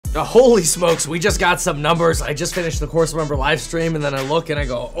Holy smokes, we just got some numbers. I just finished the course member live stream, and then I look and I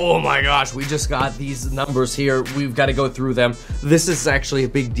go, oh my gosh, we just got these numbers here. We've got to go through them. This is actually a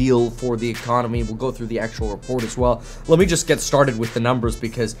big deal for the economy. We'll go through the actual report as well. Let me just get started with the numbers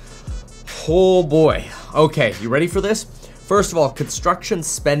because, oh boy. Okay, you ready for this? First of all, construction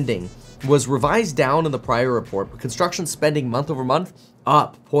spending was revised down in the prior report, but construction spending month over month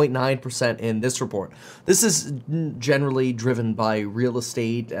up 0.9% in this report. This is generally driven by real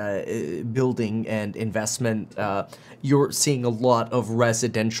estate, building, and investment. You're seeing a lot of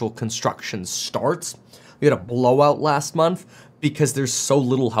residential construction starts. We had a blowout last month because there's so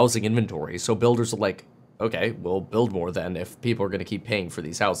little housing inventory. So builders are like, okay, we'll build more then if people are going to keep paying for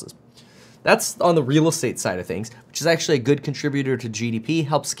these houses. That's on the real estate side of things, which is actually a good contributor to GDP,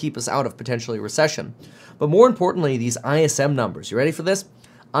 helps keep us out of potentially a recession. But more importantly, these ISM numbers. You ready for this?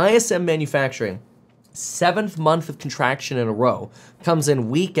 ISM manufacturing, 7th month of contraction in a row, comes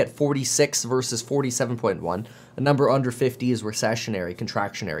in weak at 46 versus 47.1. A number under 50 is recessionary,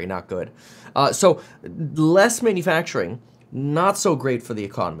 contractionary, not good. So less manufacturing, not so great for the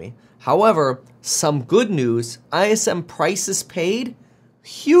economy. However, some good news, ISM prices paid,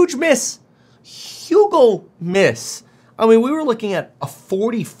 huge miss. Hugo miss. I mean, we were looking at a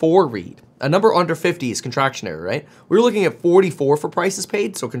 44 read. A number under 50 is contractionary, right? We were looking at 44 for prices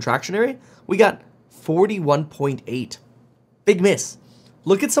paid, so contractionary. We got 41.8. Big miss.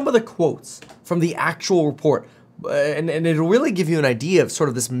 Look at some of the quotes from the actual report. And it'll really give you an idea of sort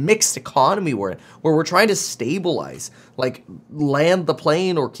of this mixed economy we're in, where we're trying to stabilize, like land the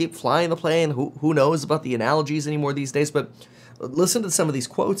plane or keep flying the plane. Who knows about the analogies anymore these days, but listen to some of these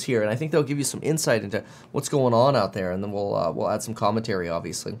quotes here, and I think they'll give you some insight into what's going on out there, and then we'll add some commentary,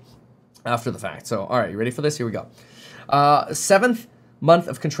 obviously, after the fact. So, all right, you ready for this? Here we go. 7th month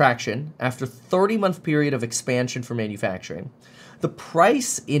of contraction after 30-month period of expansion for manufacturing. The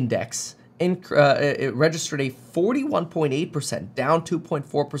price index it registered a 41.8%, down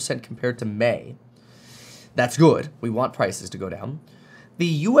 2.4% compared to May. That's good. We want prices to go down. The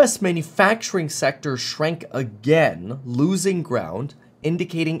U.S. manufacturing sector shrank again, losing ground,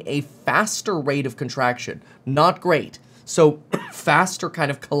 indicating a faster rate of contraction. Not great. So faster kind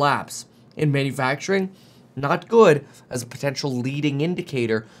of collapse in manufacturing, not good as a potential leading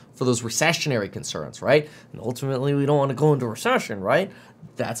indicator for those recessionary concerns, right? And ultimately, we don't want to go into recession, right?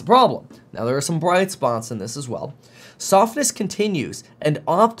 That's a problem. Now, there are some bright spots in this as well. Softness continues, and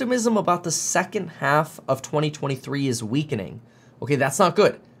optimism about the second half of 2023 is weakening. Okay, that's not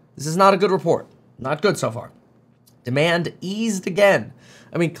good. This is not a good report. Not good so far. Demand eased again.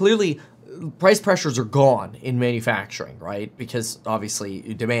 I mean, clearly, price pressures are gone in manufacturing, right? Because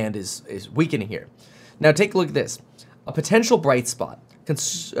obviously, demand is weakening here. Now, take a look at this. A potential bright spot.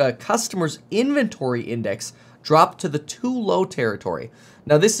 Customers' inventory index dropped to the too low territory.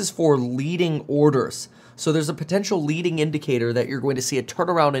 Now, this is for leading orders. So there's a potential leading indicator that you're going to see a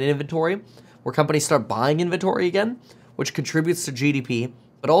turnaround in inventory, where companies start buying inventory again, which contributes to GDP,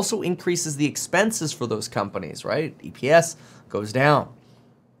 but also increases the expenses for those companies, right? EPS goes down.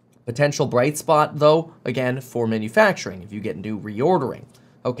 Potential bright spot, though, again, for manufacturing, if you get new reordering.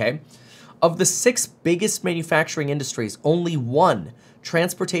 Okay. Of the 6 biggest manufacturing industries, only one,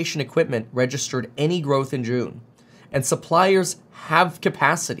 transportation equipment, registered any growth in June. And suppliers have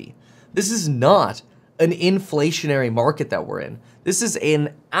capacity. This is not an inflationary market that we're in. This is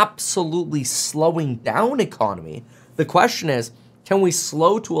an absolutely slowing down economy. The question is, can we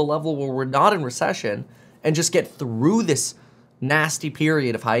slow to a level where we're not in recession and just get through this nasty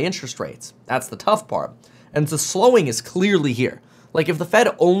period of high interest rates? That's the tough part. And the slowing is clearly here. Like, if the Fed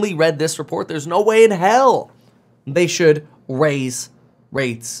only read this report, there's no way in hell they should raise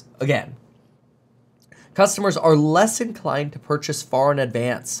rates again. Customers are less inclined to purchase far in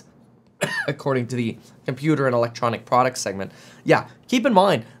advance, according to the computer and electronic products segment. Yeah, keep in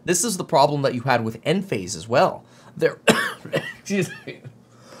mind, this is the problem that you had with Enphase as well. They're, excuse me.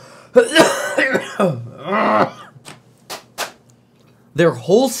 Their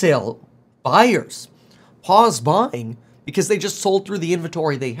wholesale buyers paused buying because they just sold through the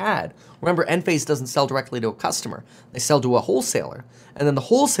inventory they had. Remember, Enphase doesn't sell directly to a customer. They sell to a wholesaler. And then the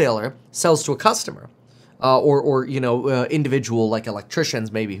wholesaler sells to a customer. Or individual like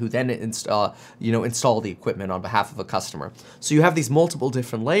electricians maybe who then install the equipment on behalf of a customer. So you have these multiple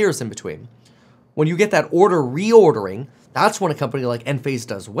different layers in between. When you get that order reordering, that's when a company like Enphase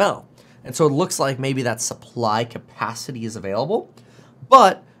does well. And so it looks like maybe that supply capacity is available,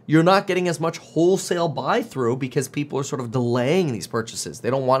 but you're not getting as much wholesale buy through because people are sort of delaying these purchases. They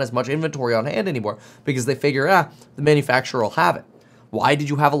don't want as much inventory on hand anymore because they figure, the manufacturer will have it. Why did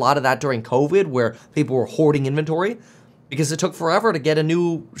you have a lot of that during COVID where people were hoarding inventory? because it took forever to get a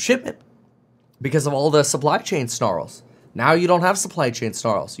new shipment because of all the supply chain snarls. Now you don't have supply chain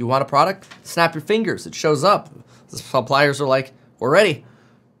snarls. You want a product? Snap your fingers. It shows up. The suppliers are like, we're ready.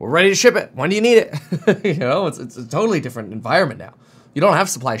 We're ready to ship it. When do you need it? You know, it's a totally different environment now. You don't have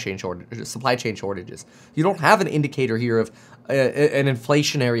supply chain shortages. You don't have an indicator here of an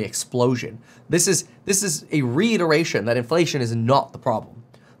inflationary explosion. This is a reiteration that inflation is not the problem.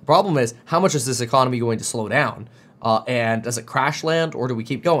 The problem is, how much is this economy going to slow down? And does it crash land, or do we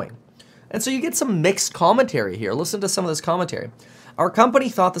keep going? And so you get some mixed commentary here. Listen to some of this commentary. Our company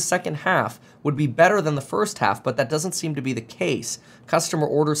thought the second half would be better than the first half, but that doesn't seem to be the case. Customer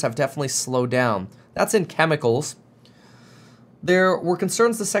orders have definitely slowed down. That's in chemicals. There were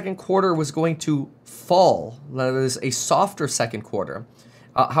concerns the second quarter was going to fall. That is a softer second quarter.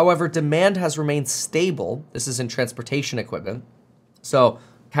 However, demand has remained stable. This is in transportation equipment. So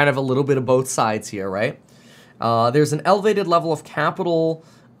kind of a little bit of both sides here, right? There's an elevated level of capital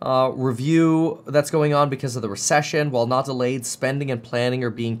review that's going on because of the recession. While not delayed, spending and planning are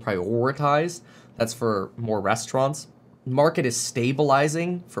being prioritized. That's for more restaurants. Market is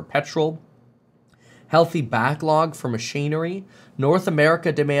stabilizing for petrol. Healthy backlog for machinery. North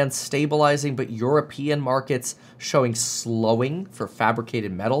America demand stabilizing, but European markets showing slowing for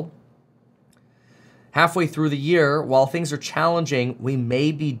fabricated metal. Halfway through the year, while things are challenging, we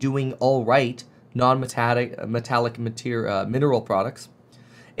may be doing all right. Non-metallic mineral products.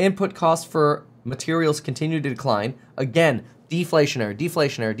 Input costs for materials continue to decline. Again, deflationary.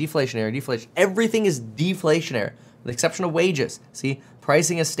 Everything is deflationary, with the exception of wages. See,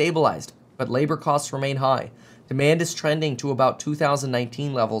 pricing is stabilized, but labor costs remain high. Demand is trending to about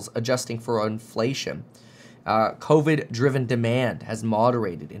 2019 levels, adjusting for inflation. COVID-driven demand has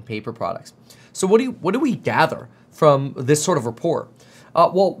moderated in paper products. So what do we gather from this sort of report?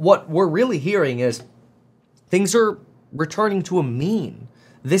 Well, what we're really hearing is things are returning to a mean.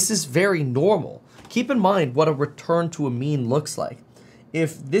 This is very normal. Keep in mind what a return to a mean looks like.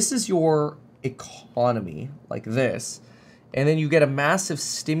 If this is your economy, like this, and then you get a massive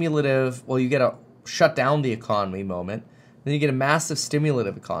stimulative, well, you get a shut down the economy moment, then you get a massive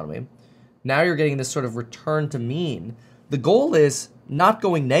stimulative economy. Now you're getting this sort of return to mean. The goal is not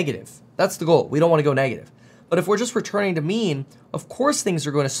going negative. That's the goal. We don't want to go negative. But if we're just returning to mean, of course things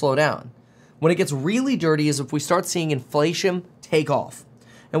are going to slow down. When it gets really dirty is if we start seeing inflation take off.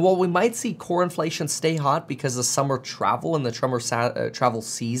 And while we might see core inflation stay hot because of summer travel and the travel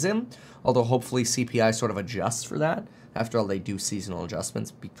season, although hopefully CPI sort of adjusts for that, after all they do seasonal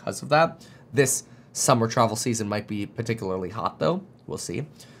adjustments because of that. This summer travel season might be particularly hot though, we'll see.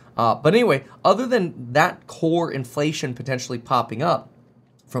 But anyway, other than that core inflation potentially popping up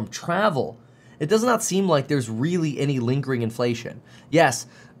from travel, it does not seem like there's really any lingering inflation. Yes,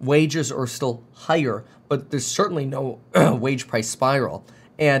 wages are still higher, but there's certainly no wage price spiral.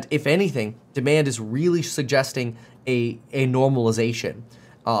 And if anything, demand is really suggesting a normalization.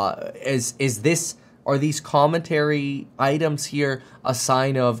 Are these commentary items here a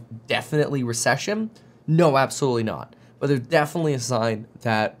sign of definitely recession? No, absolutely not. But they're definitely a sign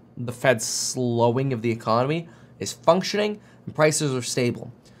that the Fed's slowing of the economy is functioning and prices are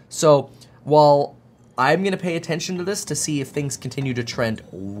stable. So while I'm going to pay attention to this to see if things continue to trend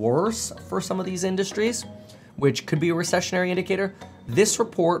worse for some of these industries, which could be a recessionary indicator, this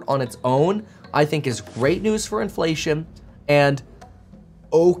report on its own, I think, is great news for inflation and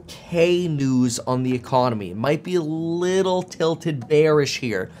okay news on the economy. It might be a little tilted bearish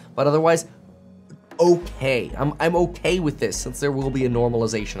here, but otherwise, okay. I'm okay with this since there will be a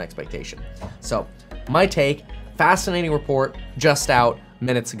normalization expectation. So, my take, fascinating report, just out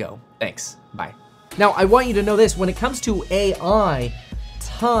minutes ago. Thanks. Bye. Now, I want you to know this. When it comes to AI,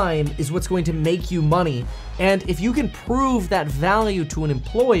 time is what's going to make you money. And if you can prove that value to an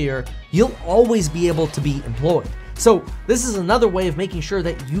employer, you'll always be able to be employed. So this is another way of making sure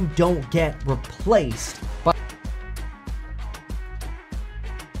that you don't get replaced